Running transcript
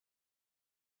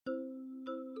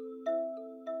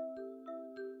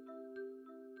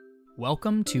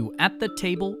Welcome to At the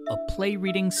Table, a play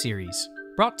reading series,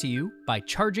 brought to you by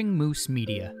Charging Moose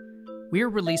Media. We're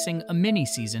releasing a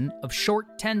mini-season of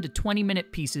short 10 to 20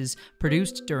 minute pieces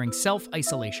produced during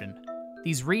self-isolation.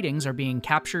 These readings are being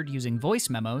captured using voice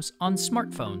memos on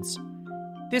smartphones.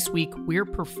 This week, we're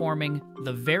performing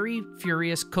The Very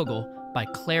Furious Kugel by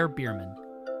Claire Bierman.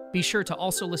 Be sure to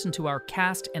also listen to our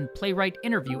cast and playwright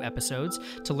interview episodes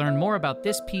to learn more about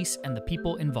this piece and the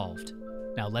people involved.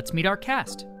 Now let's meet our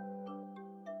cast.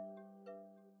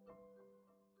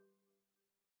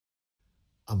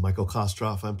 I'm Michael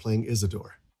Kostroff. I'm playing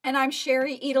Isidore. And I'm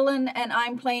Sherry Edelin, and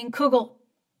I'm playing Kugel.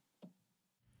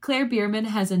 Claire Bierman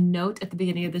has a note at the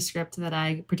beginning of the script that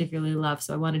I particularly love,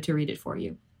 so I wanted to read it for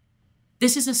you.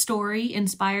 This is a story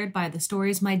inspired by the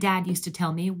stories my dad used to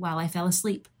tell me while I fell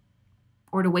asleep,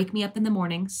 or to wake me up in the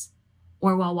mornings,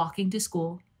 or while walking to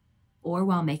school, or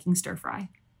while making stir-fry.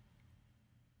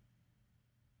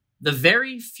 The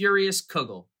Very Furious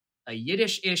Kugel, a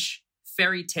Yiddish-ish,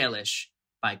 fairy tale-ish,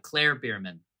 by Claire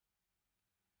Bierman.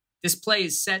 This play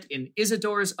is set in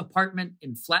Isidore's apartment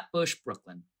in Flatbush,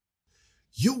 Brooklyn.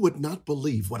 You would not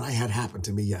believe what I had happen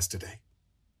to me yesterday.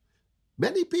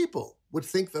 Many people would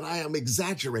think that I am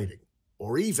exaggerating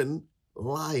or even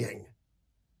lying.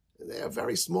 They are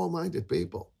very small-minded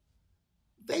people.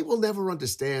 They will never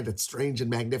understand that strange and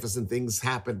magnificent things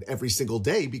happen every single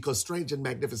day because strange and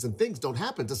magnificent things don't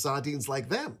happen to sardines like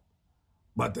them.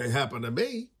 But they happen to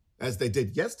me, as they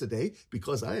did yesterday,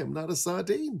 because I am not a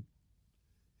sardine.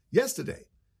 Yesterday,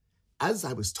 as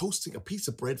I was toasting a piece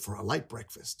of bread for a light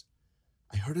breakfast,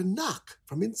 I heard a knock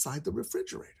from inside the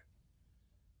refrigerator.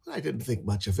 I didn't think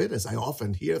much of it, as I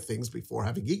often hear things before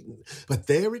having eaten, but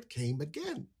there it came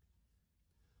again.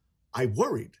 I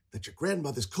worried that your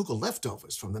grandmother's kugel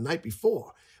leftovers from the night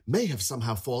before may have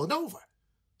somehow fallen over,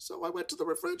 so I went to the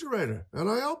refrigerator and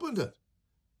I opened it.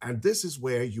 And this is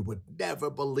where you would never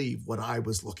believe what I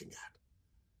was looking at.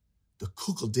 The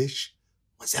kugel dish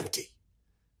was empty,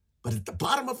 but at the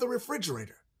bottom of the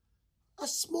refrigerator, a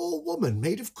small woman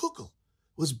made of kugel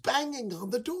was banging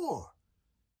on the door.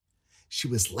 She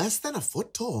was less than a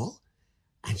foot tall,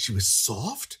 and she was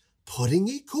soft,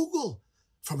 puddingy kugel,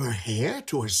 from her hair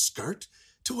to her skirt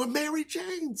to her Mary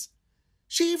Jane's.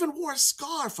 She even wore a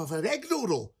scarf of an egg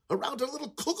noodle around her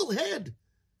little kugel head.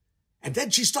 And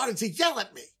then she started to yell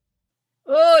at me.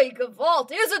 Oi,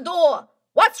 Gewalt, Isidore!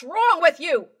 What's wrong with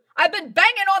you? I've been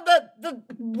banging on the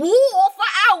wall for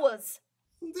hours.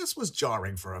 This was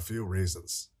jarring for a few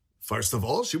reasons. First of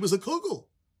all, she was a kugel.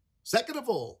 Second of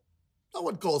all, no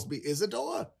one calls me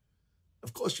Isidore.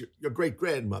 Of course, your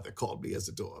great-grandmother called me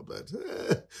Isidore, but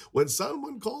when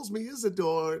someone calls me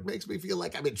Isidore, it makes me feel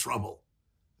like I'm in trouble.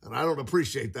 And I don't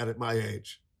appreciate that at my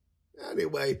age.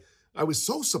 Anyway, I was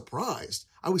so surprised.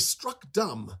 I was struck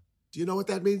dumb. Do you know what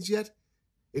that means yet?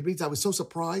 It means I was so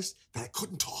surprised that I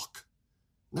couldn't talk.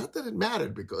 Not that it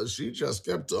mattered, because she just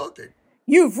kept talking.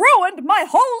 You've ruined my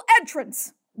whole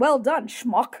entrance. Well done,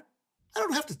 schmuck. I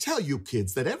don't have to tell you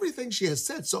kids that everything she has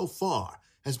said so far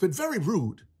has been very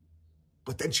rude.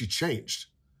 But then she changed.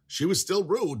 She was still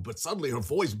rude, but suddenly her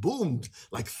voice boomed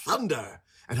like thunder,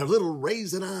 and her little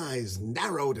raisin eyes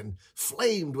narrowed and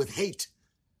flamed with hate.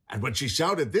 And when she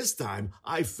shouted this time,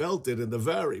 I felt it in the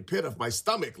very pit of my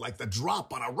stomach like the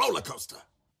drop on a roller coaster.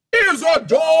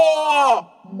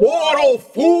 Isidore, mortal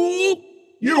fool!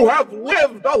 You have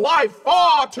lived a life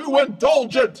far too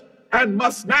indulgent and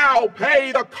must now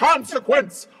pay the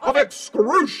consequence of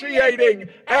excruciating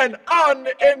and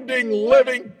unending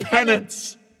living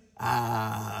penance.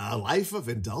 A life of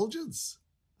indulgence?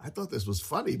 I thought this was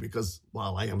funny because,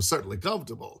 while I am certainly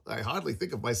comfortable, I hardly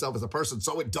think of myself as a person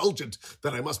so indulgent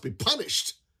that I must be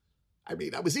punished. I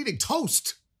mean, I was eating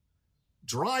toast.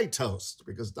 Dry toast,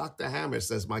 because Dr. Hammer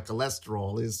says my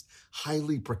cholesterol is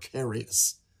highly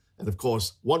precarious. And of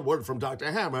course, one word from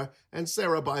Dr. Hammer, and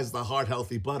Sarah buys the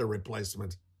heart-healthy butter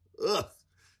replacement. Ugh,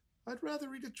 I'd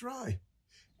rather eat it dry.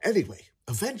 Anyway,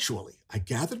 eventually, I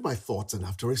gathered my thoughts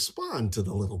enough to respond to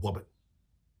the little woman.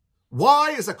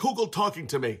 Why is a kugel talking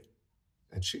to me?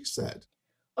 And she said,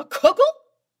 A kugel?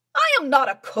 I am not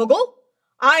a kugel.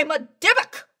 I'm a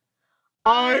dybbuk.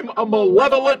 I'm a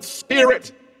malevolent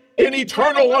spirit in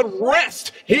eternal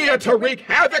unrest, here to wreak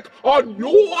havoc on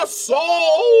your soul.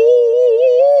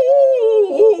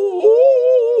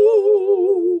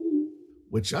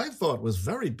 Which I thought was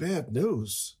very bad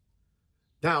news.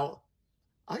 Now,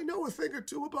 I know a thing or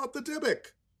two about the dybbuk.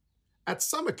 At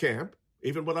summer camp,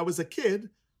 even when I was a kid,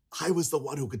 I was the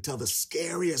one who could tell the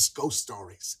scariest ghost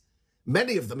stories,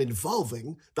 many of them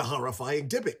involving the horrifying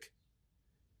dybbuk.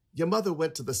 Your mother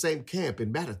went to the same camp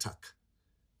in Mattituck.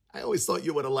 I always thought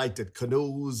you would have liked it,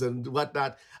 canoes and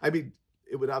whatnot. I mean,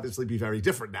 it would obviously be very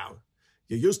different now.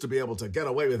 You used to be able to get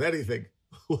away with anything.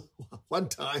 One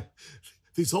time,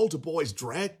 these older boys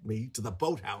dragged me to the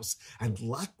boathouse and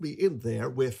locked me in there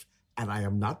with, and I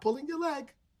am not pulling your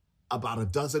leg, about a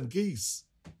dozen geese.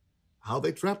 How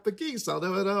they trapped the geese, I'll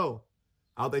never know.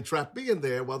 How they trapped me in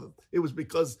there, well, it was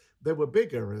because they were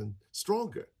bigger and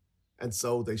stronger. And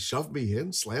so they shoved me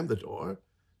in, slammed the door,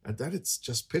 and then it's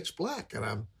just pitch black. And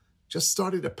I'm just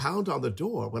starting to pound on the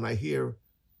door when I hear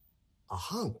a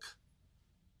honk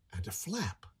and a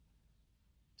flap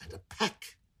and a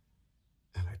peck.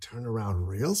 And I turn around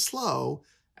real slow,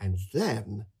 and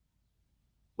then,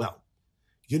 well,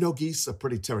 you know, geese are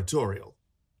pretty territorial.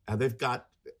 And they've got,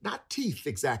 not teeth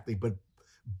exactly, but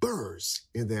burrs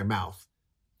in their mouth.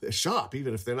 They're sharp,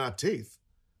 even if they're not teeth.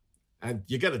 And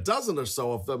you get a dozen or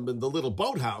so of them in the little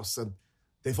boathouse, and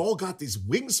they've all got these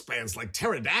wingspans like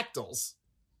pterodactyls.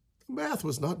 The math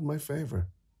was not in my favor.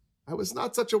 I was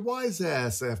not such a wise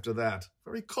ass after that.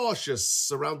 Very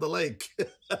cautious around the lake.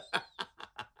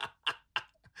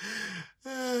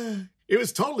 It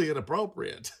was totally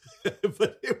inappropriate,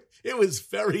 but it was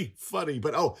very funny.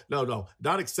 But no,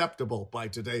 not acceptable by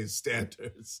today's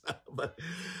standards. But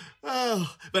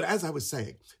as I was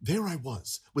saying, there I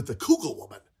was with the Kugel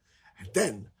woman. And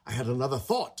then I had another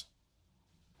thought.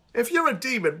 If you're a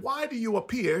demon, why do you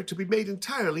appear to be made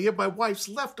entirely of my wife's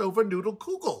leftover noodle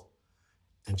Kugel?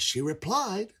 And she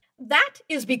replied, That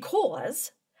is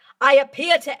because I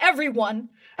appear to everyone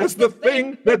as the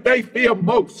thing that they fear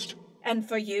most. And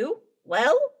for you,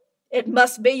 well, it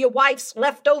must be your wife's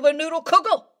leftover noodle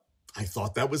Kugel. I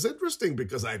thought that was interesting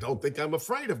because I don't think I'm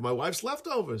afraid of my wife's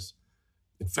leftovers.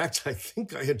 In fact, I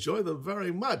think I enjoy them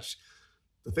very much.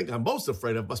 The thing I'm most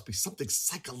afraid of must be something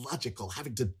psychological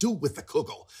having to do with the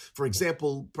Kugel. For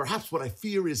example, perhaps what I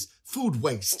fear is food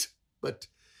waste. But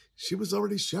she was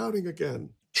already shouting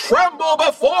again. Tremble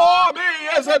before me,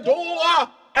 Isidore,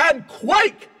 and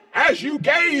quake as you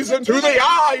gaze into the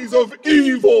eyes of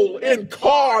evil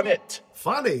incarnate.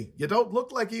 Funny, you don't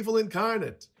look like evil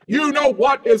incarnate. You know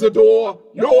what, Isidore?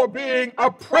 You're being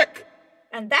a prick.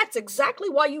 And that's exactly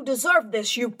why you deserve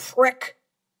this, you prick.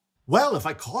 Well, if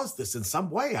I caused this in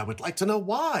some way, I would like to know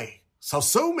why. So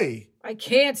sue me. I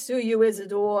can't sue you,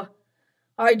 Isidore.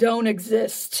 I don't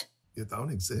exist. You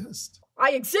don't exist?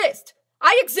 I exist.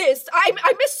 I exist.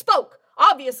 I misspoke.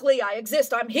 Obviously, I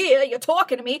exist. I'm here. You're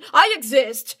talking to me. I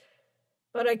exist.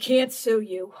 But I can't sue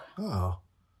you. Oh.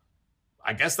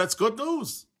 I guess that's good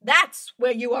news. That's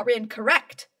where you are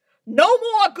incorrect. No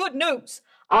more good news.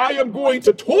 I am going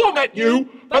to torment you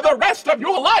for the rest of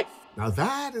your life. Now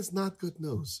that is not good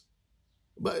news.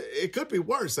 But it could be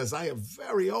worse, as I am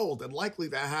very old and likely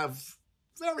to have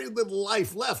very little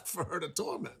life left for her to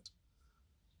torment.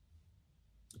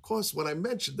 Of course, when I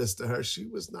mentioned this to her, she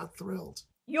was not thrilled.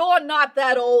 You're not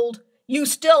that old. You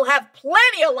still have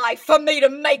plenty of life for me to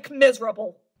make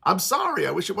miserable. I'm sorry,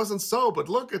 I wish it wasn't so, but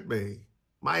look at me.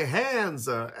 My hands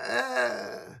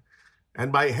are,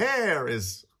 and my hair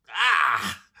is,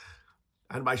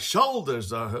 and my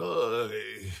shoulders are,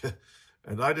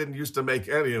 and I didn't used to make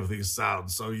any of these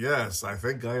sounds, so yes, I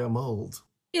think I am old.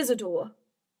 Isidore,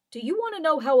 do you want to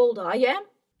know how old I am?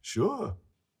 Sure.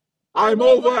 I'm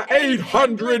over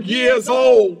 800 years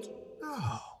old.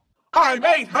 Oh. I'm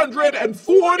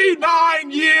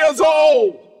 849 years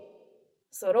old.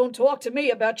 So don't talk to me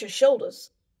about your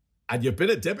shoulders. And you've been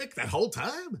a Dybbuk that whole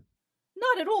time?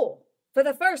 Not at all. For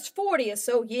the first 40 or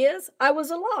so years, I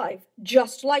was alive,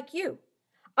 just like you.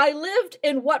 I lived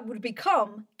in what would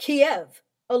become Kiev,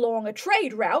 along a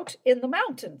trade route in the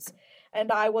mountains, and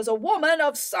I was a woman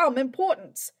of some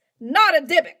importance, not a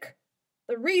Dybbuk.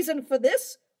 The reason for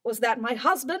this was that my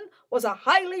husband was a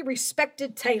highly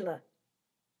respected tailor.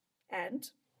 And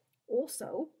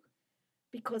also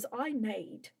because I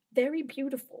made very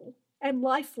beautiful and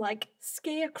lifelike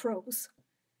scarecrows.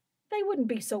 They wouldn't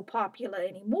be so popular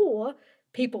anymore.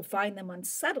 People find them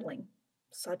unsettling,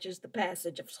 such is the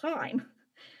passage of time.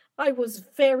 I was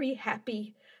very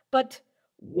happy, but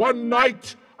one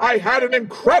night I had an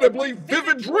incredibly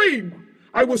vivid dream.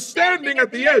 I was standing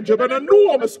at the edge of an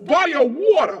enormous body of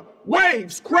water,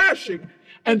 waves crashing,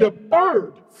 and a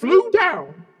bird flew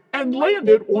down and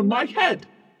landed on my head.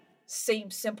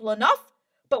 Seemed simple enough,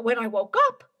 but when I woke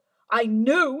up, I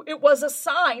knew it was a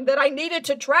sign that I needed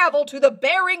to travel to the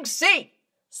Bering Sea.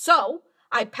 So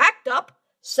I packed up,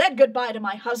 said goodbye to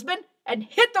my husband, and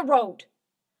hit the road.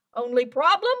 Only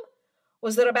problem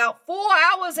was that about 4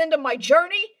 hours into my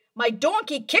journey, my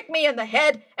donkey kicked me in the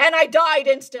head and I died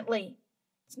instantly.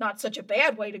 It's not such a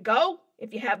bad way to go,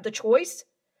 if you have the choice.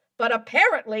 But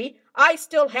apparently, I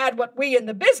still had what we in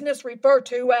the business refer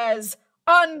to as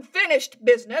unfinished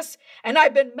business, and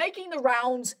I've been making the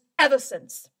rounds ever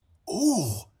since.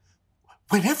 Ooh,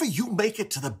 whenever you make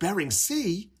it to the Bering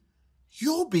Sea,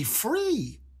 you'll be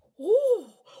free. Ooh,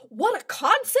 what a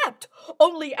concept!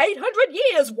 Only 800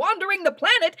 years wandering the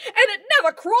planet, and it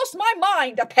never crossed my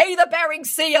mind to pay the Bering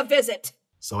Sea a visit.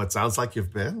 So it sounds like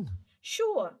you've been.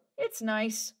 Sure, it's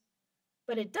nice,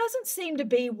 but it doesn't seem to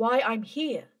be why I'm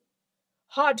here.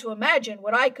 Hard to imagine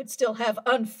what I could still have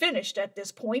unfinished at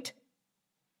this point.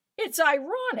 It's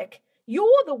ironic.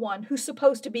 You're the one who's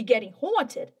supposed to be getting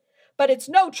haunted, but it's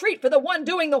no treat for the one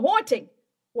doing the haunting.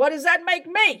 What does that make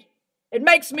me? It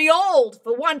makes me old,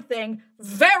 for one thing,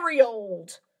 very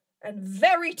old, and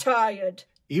very tired.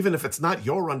 Even if it's not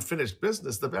your unfinished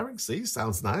business, the Bering Sea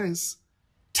sounds nice.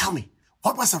 Tell me,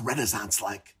 what was the Renaissance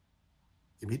like?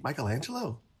 You meet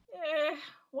Michelangelo?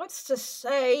 What's to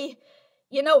say?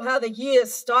 You know how the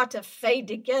years start to fade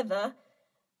together.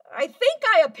 I think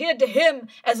I appeared to him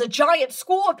as a giant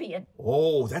scorpion.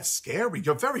 Oh, that's scary.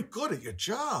 You're very good at your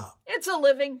job. It's a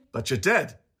living. But you're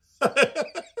dead.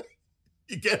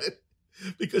 You get it?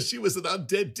 Because she was an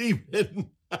undead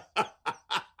demon.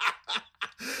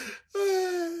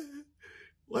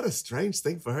 What a strange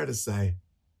thing for her to say.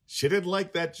 She didn't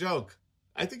like that joke.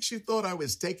 I think she thought I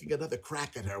was taking another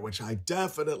crack at her, which I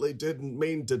definitely didn't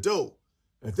mean to do.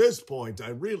 At this point, I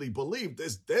really believed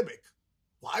this Dybbuk.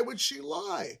 Why would she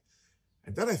lie?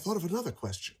 And then I thought of another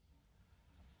question.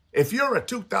 If you're a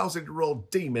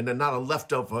 2,000-year-old demon and not a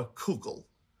leftover kugel,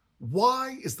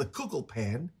 why is the kugel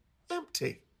pan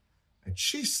empty? And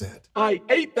she said, I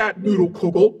ate that noodle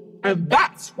kugel, and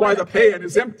that's why the pan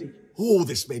is empty. oh,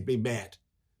 this made me mad.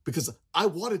 Because I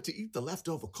wanted to eat the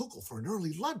leftover kugel for an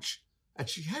early lunch, and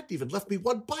she hadn't even left me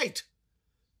one bite.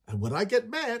 And when I get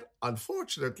mad,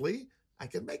 unfortunately, I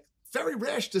can make very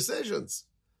rash decisions.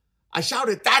 I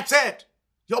shouted, "That's it!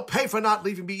 You'll pay for not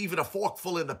leaving me even a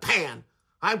forkful in the pan.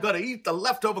 I'm going to eat the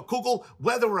leftover kugel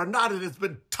whether or not it has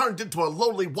been turned into a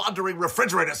lonely wandering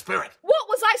refrigerator spirit." What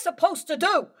was I supposed to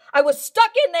do? I was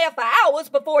stuck in there for hours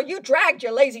before you dragged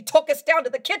your lazy tuchus down to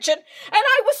the kitchen, and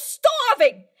I was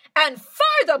starving. And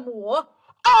furthermore,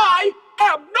 I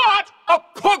am not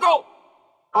a kugel.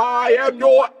 I am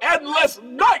your endless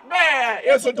nightmare,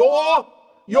 Isidore.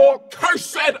 Your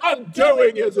cursed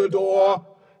undoing, Isidore.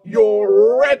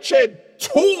 Your wretched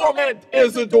torment,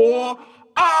 Isidore.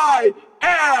 I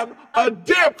am a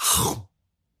dip.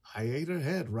 I ate her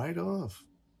head right off.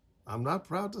 I'm not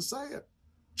proud to say it.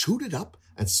 Chewed it up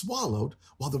and swallowed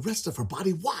while the rest of her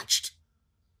body watched.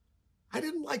 I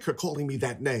didn't like her calling me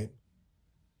that name.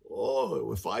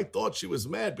 Oh, if I thought she was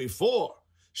mad before,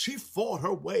 she fought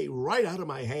her way right out of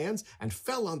my hands and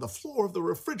fell on the floor of the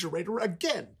refrigerator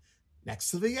again,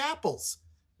 next to the apples.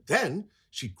 Then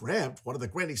she grabbed one of the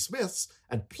Granny Smiths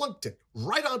and plunked it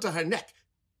right onto her neck.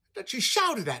 Then she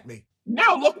shouted at me.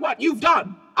 Now look what you've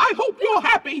done. I hope you're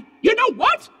happy. You know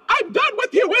what? I'm done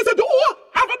with you, Isidore.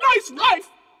 Have a nice life.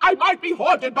 I might be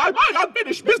haunted by my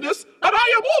unfinished business, but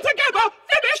I am altogether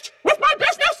finished with my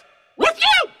business with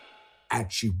you. And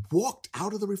she walked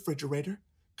out of the refrigerator,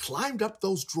 climbed up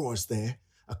those drawers there,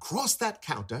 across that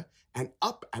counter, and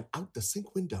up and out the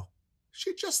sink window.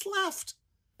 She just left.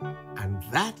 And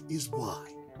that is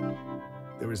why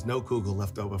there is no kugel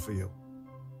left over for you.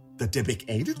 The Dybbuk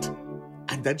ate it,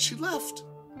 and then she left.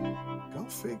 Go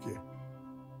figure.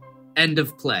 End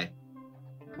of play.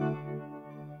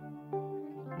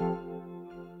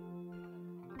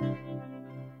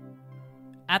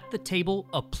 At the Table,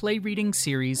 a play reading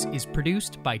series, is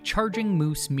produced by Charging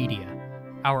Moose Media.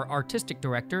 Our artistic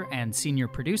director and senior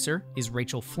producer is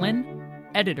Rachel Flynn.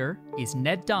 Editor is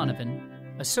Ned Donovan.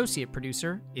 Associate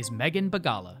producer is Megan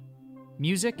Bagala.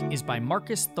 Music is by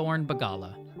Marcus Thorne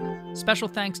Bagala. Special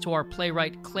thanks to our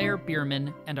playwright Claire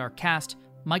Bierman and our cast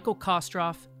Michael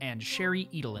Kostroff and Sherry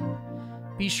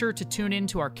Edelin. Be sure to tune in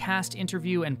to our cast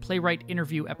interview and playwright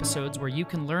interview episodes where you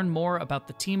can learn more about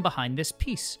the team behind this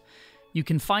piece. You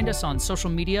can find us on social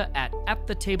media at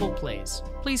The Table Plays.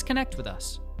 Please connect with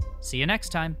us. See you next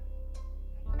time.